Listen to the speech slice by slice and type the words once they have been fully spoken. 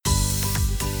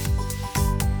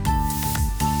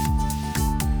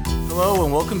Hello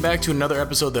and welcome back to another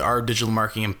episode of the Art of Digital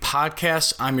Marketing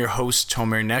Podcast. I'm your host,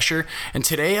 Tomer Nesher, and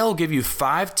today I'll give you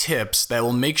 5 tips that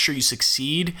will make sure you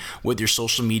succeed with your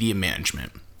social media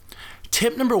management.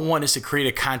 Tip number 1 is to create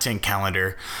a content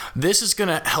calendar. This is going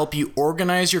to help you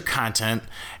organize your content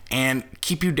and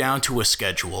keep you down to a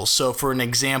schedule. So for an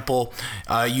example,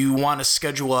 you want to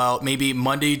schedule out maybe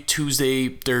Monday, Tuesday,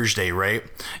 Thursday, right?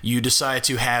 You decide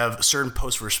to have certain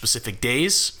posts for specific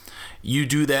days. You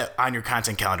do that on your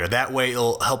content calendar. That way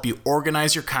it'll help you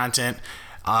organize your content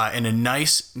in a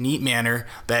nice, neat manner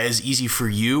that is easy for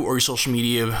you or your social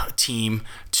media team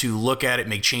to look at it,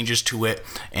 make changes to it,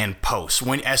 and post.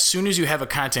 As soon as you have a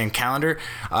content calendar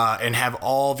and have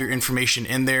all of your information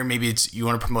in there, maybe it's you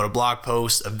want to promote a blog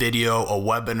post, a video, a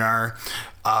webinar.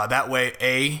 That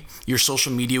way, your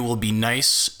social media will be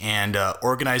nice and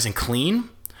organized and clean.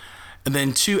 And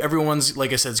then 2, everyone's,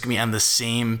 like I said, is going to be on the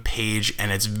same page,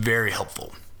 and it's very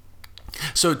helpful.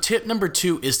 So tip number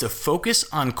 2 is to focus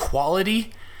on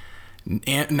quality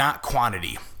and not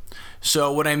quantity.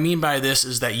 So what I mean by this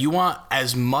is that you want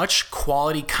as much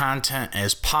quality content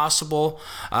as possible.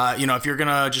 If you're going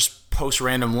to just post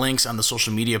random links on the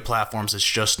social media platforms, it's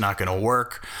just not going to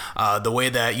work. The way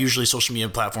that usually social media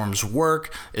platforms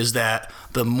work is that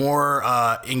the more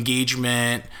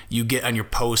engagement you get on your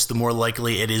post, the more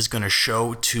likely it is going to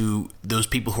show to those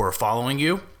people who are following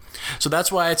you. So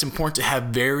that's why it's important to have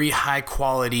very high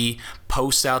quality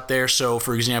posts out there. So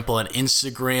for example, on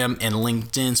Instagram and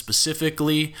LinkedIn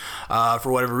specifically,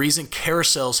 for whatever reason,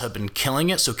 carousels have been killing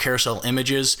it. So carousel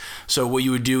images. So what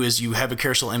you would do is you have a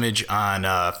carousel image on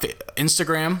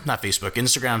Instagram, not Facebook,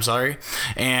 Instagram, sorry.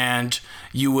 And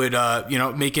you would,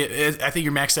 make it, I think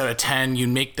you're maxed out at 10. You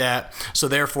make that. So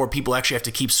therefore people actually have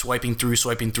to keep swiping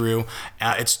through.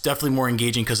 It's definitely more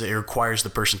engaging because it requires the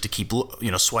person to keep,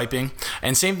 swiping.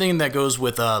 And same thing that goes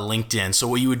with LinkedIn. So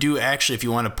what you would do actually, if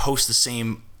you want to post the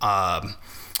same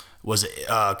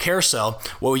carousel,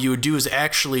 what you would do is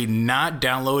actually not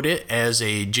download it as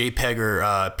a JPEG or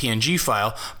PNG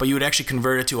file, but you would actually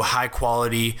convert it to a high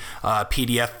quality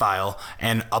PDF file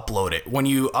and upload it. When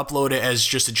you upload it as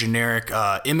just a generic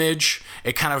image,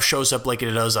 it kind of shows up like it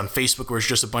does on Facebook, where it's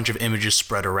just a bunch of images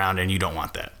spread around, and you don't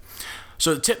want that.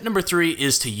 So tip number 3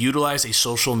 is to utilize a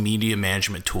social media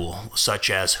management tool such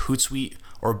as Hootsuite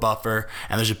or Buffer,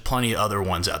 and there's plenty of other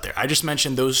ones out there. I just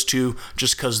mentioned those 2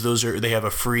 just because they have a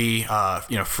free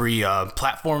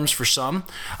platforms for some.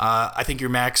 I think you're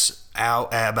max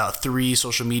out at about 3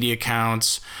 social media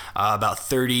accounts, about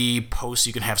 30 posts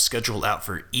you can have scheduled out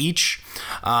for each.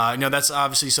 That's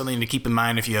obviously something to keep in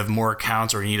mind if you have more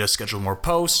accounts or you need to schedule more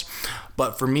posts.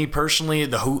 But for me personally,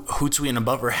 the Hootsuite and the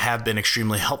Buffer have been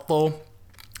extremely helpful.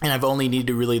 And I've only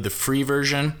needed really the free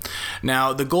version.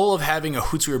 Now, the goal of having a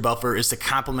Hootsuite or Buffer is to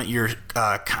complement your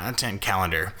content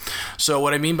calendar. So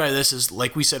what I mean by this is,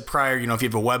 like we said prior, if you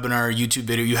have a webinar, YouTube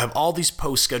video, you have all these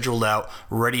posts scheduled out,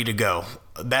 ready to go.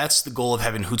 That's the goal of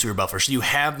having Hootsuite or Buffer. So you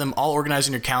have them all organized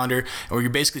in your calendar, or you're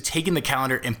basically taking the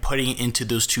calendar and putting it into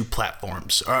those 2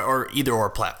 platforms, or either or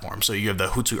platform. So you have the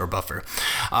Hootsuite or Buffer.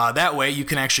 That way you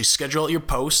can actually schedule out your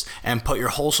posts and put your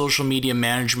whole social media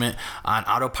management on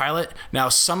autopilot. Now,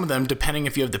 some of them, depending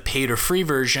if you have the paid or free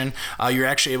version, you're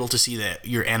actually able to see that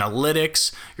your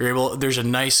analytics. There's a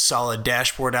nice solid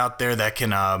dashboard out there that can,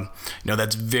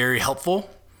 that's very helpful.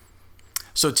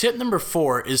 So tip number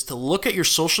 4 is to look at your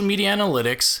social media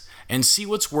analytics and see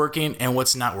what's working and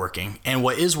what's not working. And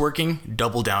what is working,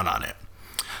 double down on it.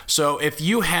 So if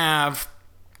you have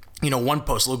one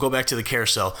post, we'll go back to the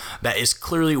carousel, that is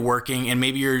clearly working, and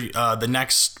maybe the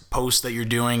next post that you're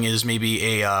doing is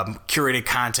maybe a curated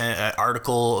content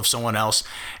article of someone else,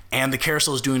 and the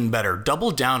carousel is doing better.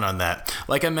 Double down on that.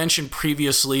 Like I mentioned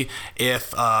previously,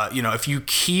 if you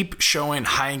keep showing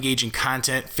high engaging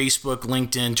content, Facebook,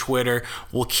 LinkedIn, Twitter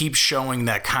will keep showing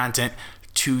that content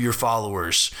to your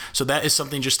followers. So that is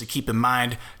something just to keep in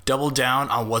mind. Double down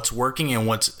on what's working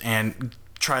and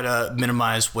try to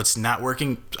minimize what's not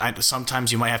working.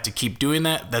 Sometimes you might have to keep doing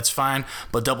that. That's fine,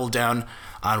 but double down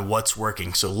on what's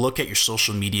working. So look at your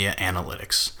social media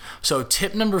analytics. So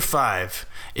tip number 5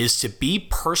 is to be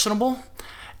personable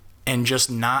and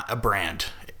just not a brand.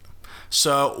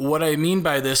 So what I mean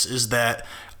by this is that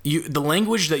the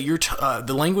language that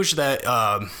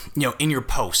in your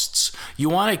posts, you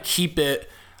want to keep it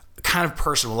kind of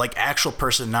personal, like actual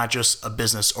person, not just a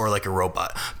business or like a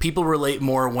robot. People relate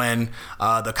more when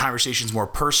the conversation's more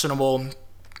personable,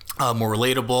 more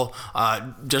relatable.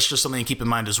 Just something to keep in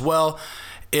mind as well.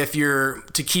 If you're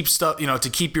to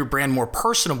keep your brand more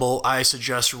personable, I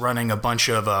suggest running a bunch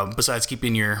of besides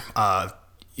keeping your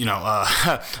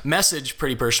message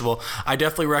pretty personable, I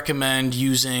definitely recommend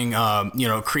using,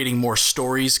 creating more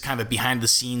stories kind of behind the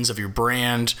scenes of your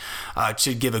brand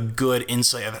to give a good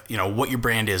insight of, what your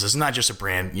brand is. It's not just a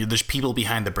brand. There's people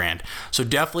behind the brand. So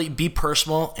definitely be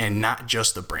personal and not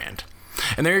just the brand.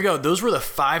 And there you go. Those were the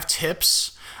 5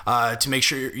 tips to make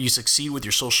sure you succeed with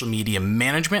your social media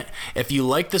management. If you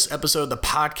like this episode of the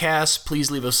podcast, please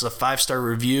leave us a 5-star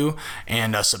review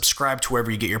and subscribe to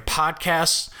wherever you get your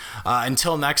podcasts.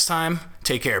 Until next time,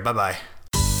 take care. Bye-bye.